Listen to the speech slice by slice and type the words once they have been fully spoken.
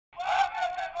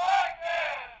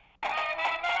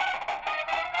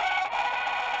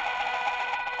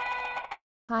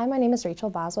Hi, my name is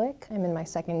Rachel Boswick. I'm in my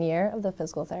second year of the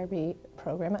physical therapy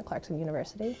program at Clarkson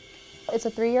University. It's a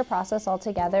 3-year process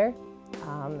altogether,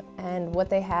 and what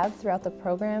they have throughout the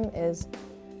program is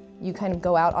you kind of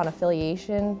go out on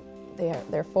affiliation.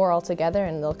 They're 4 altogether,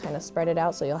 and they'll kind of spread it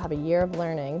out, so you'll have a year of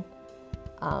learning,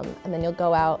 and then you'll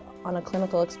go out on a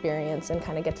clinical experience and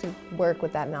kind of get to work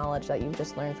with that knowledge that you've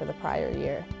just learned for the prior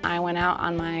year. I went out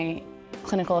on my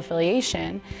clinical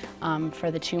affiliation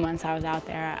for the 2 months I was out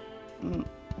there.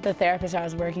 The therapist I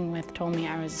was working with told me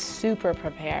I was super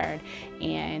prepared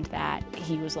and that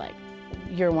he was like,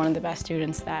 "You're one of the best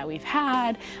students that we've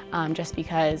had," just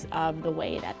because of the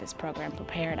way that this program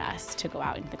prepared us to go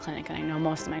out into the clinic. And I know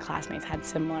most of my classmates had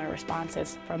similar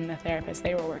responses from the therapist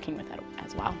they were working with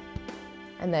as well.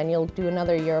 And then you'll do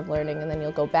another year of learning, and then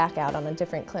you'll go back out on a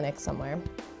different clinic somewhere.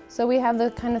 So we have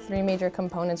the kind of 3 major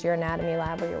components: your anatomy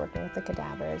lab, where you're working with the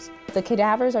cadavers. The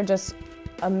cadavers are just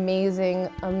amazing,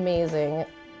 amazing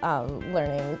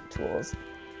learning tools.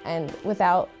 And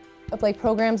without, like,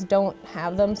 programs don't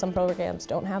have them, some programs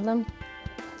don't have them,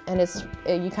 and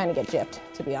you kind of get gypped,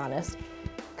 to be honest,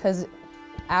 because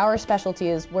our specialty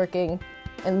is working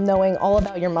and knowing all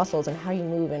about your muscles and how you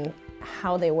move and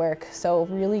how they work. So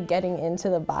really getting into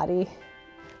the body,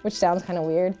 which sounds kind of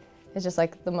weird, is just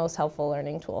like the most helpful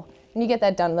learning tool. And you get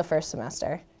that done the first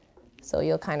semester. So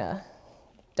you'll kind of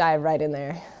dive right in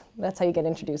there. That's how you get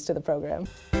introduced to the program.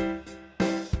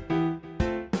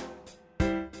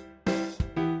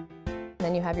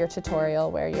 Then you have your tutorial,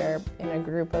 where you're in a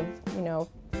group of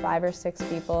 5 or 6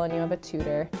 people, and you have a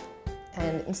tutor.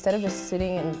 And instead of just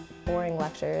sitting in boring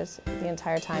lectures the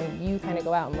entire time, you kind of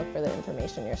go out and look for the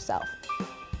information yourself.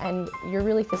 And you're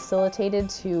really facilitated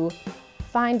to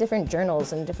find different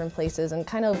journals in different places and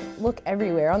kind of look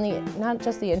everywhere on not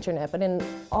just the internet, but in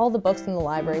all the books in the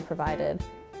library provided.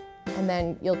 And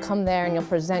then you'll come there and you'll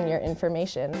present your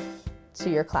information to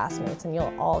your classmates, and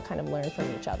you'll all kind of learn from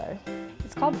each other.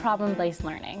 It's called problem-based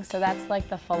learning. So that's like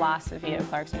the philosophy of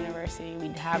Clarkson University. We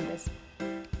have this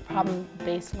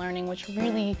problem-based learning, which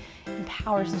really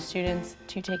empowers the students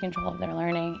to take control of their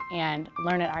learning and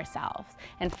learn it ourselves.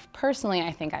 And personally,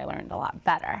 I think I learned a lot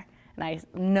better, and I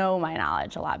know my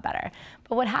knowledge a lot better.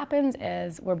 But what happens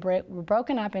is we're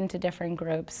broken up into different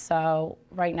groups. So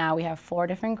right now we have 4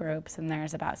 different groups, and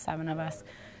there's about 7 of us,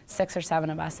 6 or 7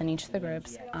 of us in each of the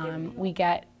groups. We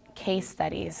get case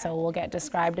studies, so we'll get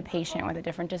described a patient with a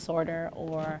different disorder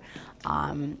or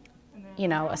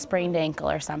a sprained ankle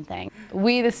or something.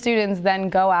 We, the students, then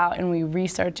go out and we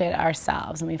research it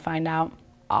ourselves, and we find out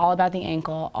all about the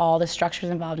ankle, all the structures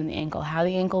involved in the ankle, how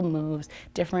the ankle moves,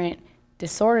 different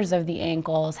disorders of the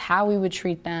ankles, how we would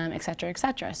treat them, etc.,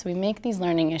 etc. So we make these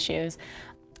learning issues,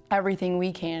 everything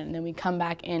we can, and then we come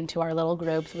back into our little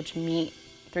groups, which meet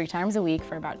 3 times a week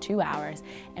for about 2 hours,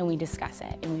 and we discuss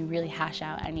it, and we really hash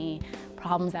out any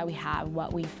problems that we have,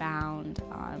 what we found,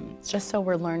 just so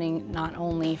we're learning not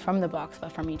only from the books, but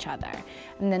from each other.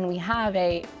 And then we have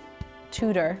a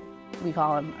tutor, we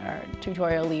call them our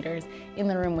tutorial leaders, in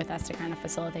the room with us to kind of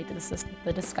facilitate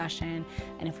the discussion,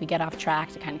 and if we get off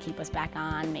track, to kind of keep us back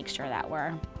on, make sure that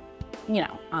we're,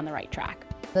 on the right track.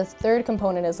 The 3rd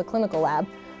component is the clinical lab,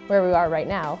 where we are right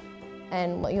now.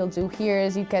 And what you'll do here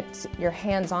is you get your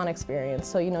hands-on experience.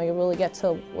 So you really get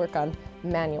to work on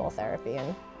manual therapy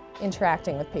and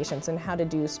interacting with patients and how to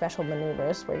do special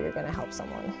maneuvers where you're going to help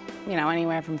someone.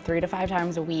 Anywhere from 3 to 5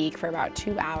 times a week for about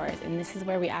 2 hours, and this is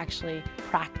where we actually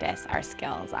practice our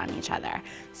skills on each other.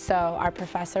 So our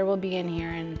professor will be in here,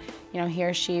 and he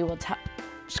or she will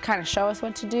just kind of show us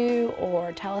what to do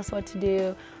or tell us what to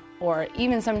do, or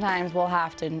even sometimes we'll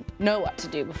have to know what to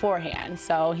do beforehand.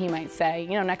 So he might say,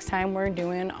 next time we're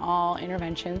doing all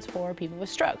interventions for people with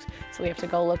strokes. So we have to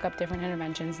go look up different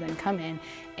interventions, then come in,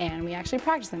 and we actually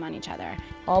practice them on each other.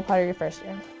 All part of your first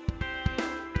year.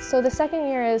 So the second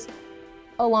year is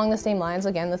along the same lines.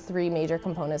 Again, the 3 major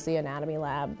components: the anatomy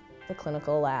lab, the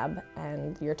clinical lab,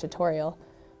 and your tutorial.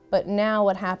 But now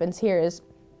what happens here is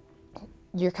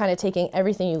you're kind of taking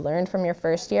everything you learned from your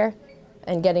first year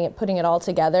and putting it all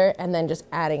together, and then just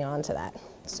adding on to that.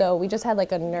 So we just had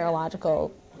like a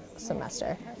neurological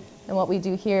semester. And what we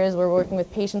do here is we're working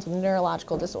with patients with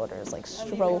neurological disorders like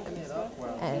stroke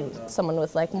and someone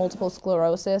with like multiple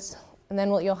sclerosis. And then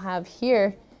what you'll have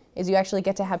here is you actually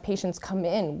get to have patients come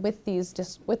in with these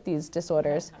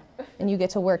disorders, and you get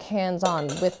to work hands-on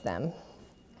with them.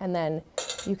 And then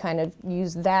you kind of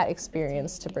use that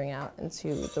experience to bring out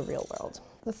into the real world.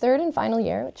 The 3rd and final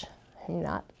year, which I'm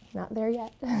not there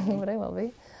yet, but I will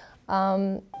be,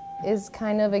 is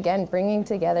kind of, again, bringing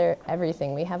together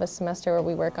everything. We have a semester where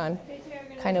we work on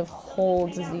kind of whole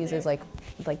diseases like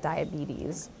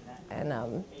diabetes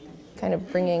and kind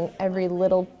of bringing every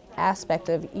little aspect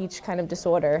of each kind of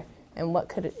disorder and what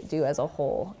could it do as a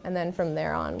whole. And then from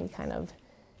there on, we kind of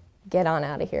get on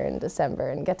out of here in December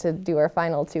and get to do our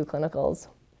final 2 clinicals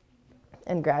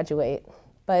and graduate.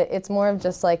 But it's more of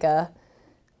just like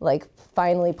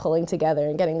finally pulling together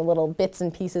and getting the little bits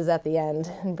and pieces at the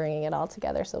end and bringing it all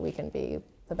together so we can be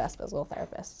the best physical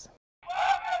therapists.